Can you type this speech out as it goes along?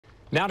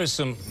Now to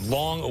some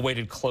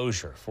long-awaited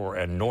closure for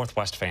a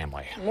Northwest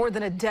family. More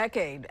than a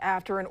decade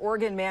after an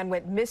Oregon man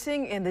went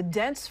missing in the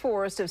dense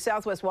forest of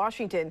Southwest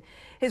Washington,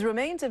 his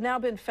remains have now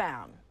been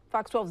found.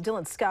 Fox 12's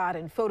Dylan Scott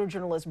and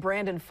photojournalist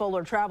Brandon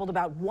Fuller traveled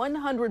about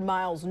 100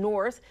 miles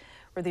north,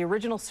 where the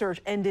original search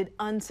ended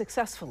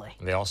unsuccessfully.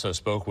 They also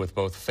spoke with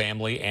both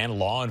family and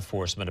law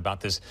enforcement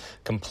about this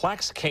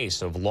complex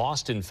case of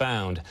lost and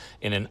found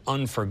in an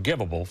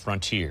unforgivable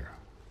frontier.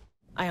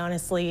 I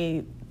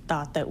honestly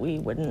thought that we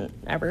wouldn't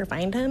ever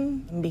find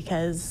him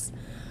because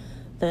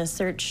the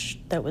search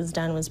that was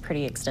done was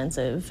pretty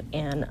extensive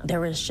and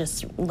there was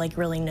just like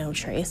really no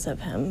trace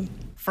of him.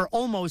 For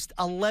almost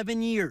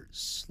 11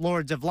 years,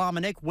 Laura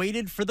DeVlamenik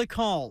waited for the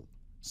call.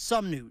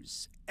 Some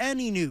news,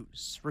 any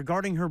news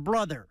regarding her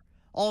brother,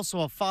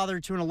 also a father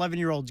to an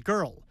 11-year-old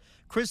girl,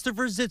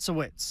 Christopher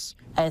Zitzowitz.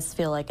 I just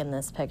feel like in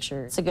this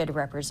picture, it's a good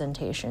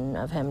representation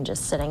of him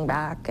just sitting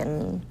back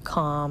and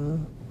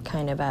calm,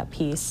 kind of at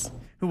peace.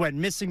 Who went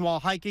missing while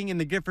hiking in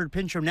the Gifford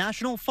Pinchot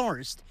National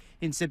Forest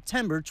in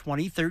September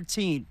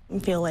 2013. I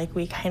feel like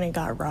we kind of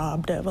got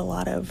robbed of a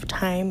lot of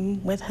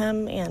time with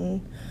him,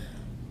 and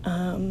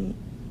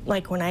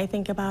like when I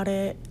think about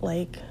it,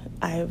 like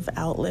I've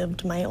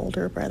outlived my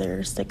older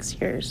brother 6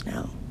 years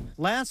now.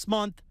 Last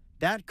month,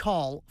 that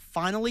call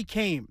finally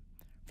came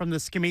from the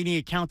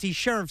Skamania County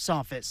Sheriff's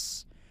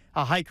Office.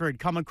 A hiker had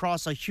come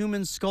across a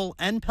human skull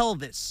and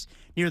pelvis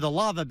near the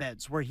lava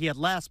beds where he had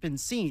last been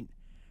seen.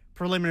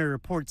 Preliminary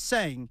reports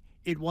saying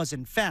it was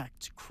in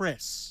fact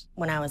Chris.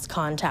 When I was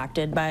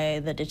contacted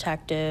by the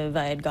detective,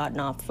 I had gotten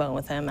off the phone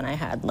with him and I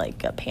had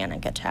like a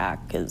panic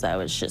attack because I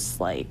was just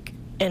like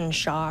in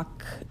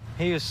shock.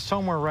 He was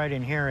somewhere right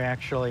in here,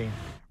 actually.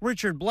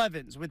 Richard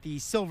Blevins with the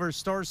Silver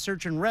Star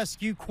Search and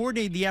Rescue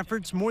coordinated the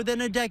efforts more than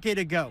a decade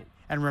ago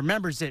and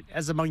remembers it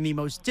as among the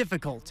most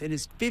difficult in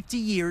his 50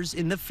 years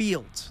in the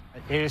field.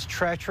 It is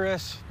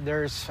treacherous.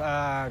 There's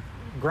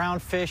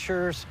ground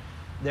fissures.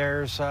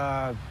 There's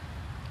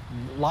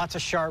lots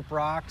of sharp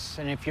rocks,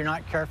 and if you're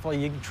not careful,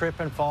 you can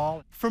trip and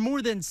fall. For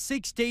more than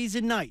 6 days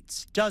and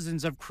nights,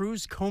 dozens of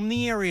crews combed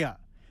the area,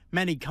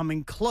 many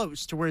coming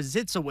close to where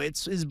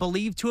Zitzowitz is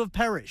believed to have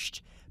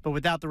perished, but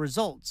without the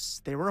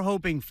results they were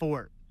hoping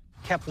for.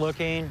 Kept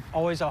looking,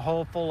 always a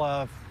hopeful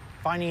of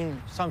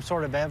finding some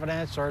sort of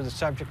evidence or the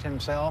subject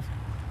himself.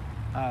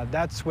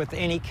 That's with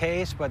any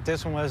case, but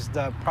this one was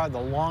probably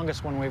the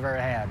longest one we've ever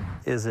had.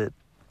 Is it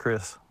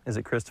Chris? Is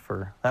it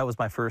Christopher? That was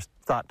my first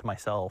thought to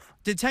myself.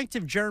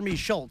 Detective Jeremy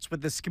Schultz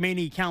with the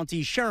Skamania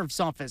County Sheriff's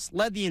Office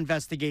led the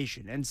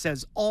investigation and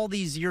says all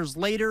these years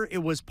later, it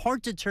was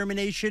part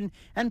determination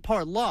and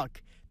part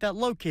luck that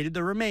located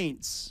the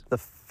remains. The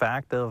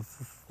fact of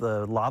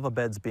the lava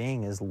beds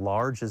being as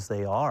large as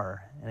they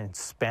are and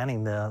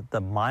spanning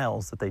the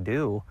miles that they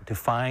do, to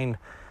find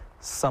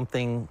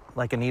something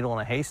like a needle in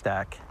a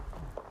haystack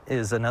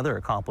is another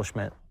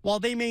accomplishment. While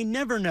they may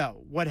never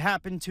know what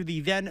happened to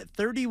the then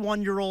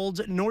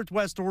 31-year-old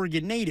Northwest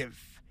Oregon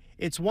native,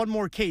 it's one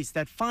more case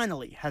that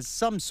finally has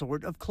some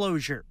sort of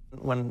closure.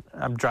 When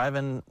I'm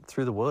driving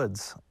through the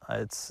woods,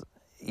 it's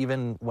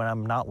even when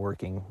I'm not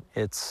working,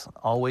 it's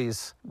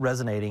always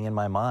resonating in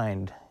my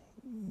mind,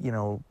 you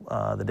know,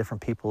 the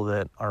different people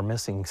that are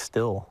missing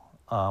still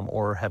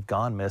or have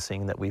gone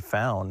missing that we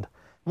found.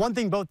 One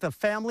thing both the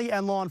family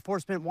and law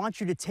enforcement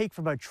want you to take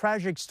from a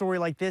tragic story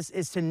like this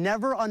is to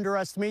never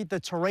underestimate the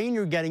terrain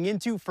you're getting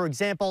into. For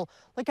example,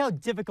 look how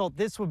difficult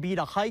this would be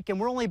to hike, and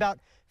we're only about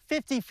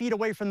 50 feet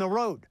away from the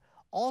road.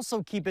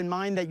 Also keep in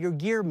mind that your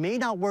gear may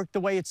not work the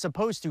way it's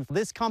supposed to.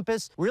 This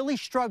compass really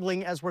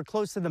struggling as we're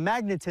close to the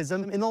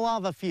magnetism in the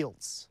lava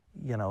fields.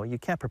 You know, you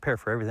can't prepare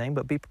for everything,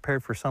 but be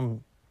prepared for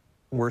some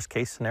worst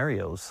case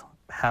scenarios.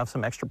 Have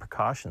some extra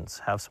precautions.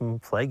 Have some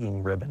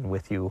flagging ribbon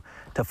with you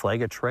to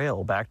flag a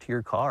trail back to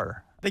your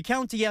car. The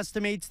county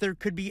estimates there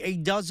could be a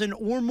dozen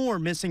or more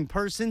missing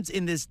persons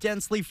in this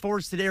densely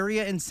forested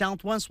area in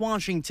Southwest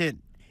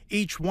Washington,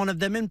 each one of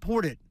them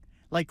important,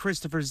 like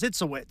Christopher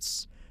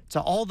Zitzowitz,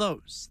 to all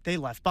those they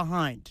left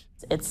behind.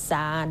 It's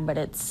sad, but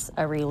it's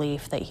a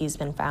relief that he's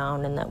been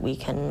found and that we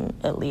can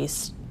at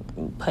least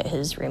put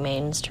his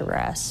remains to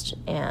rest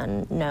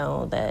and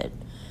know that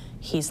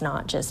he's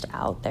not just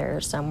out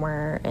there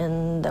somewhere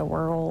in the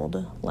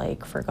world,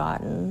 like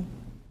forgotten.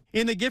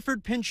 In the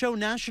Gifford Pinchot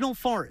National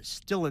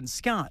Forest, Dylan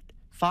Scott,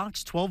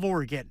 Fox 12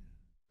 Oregon.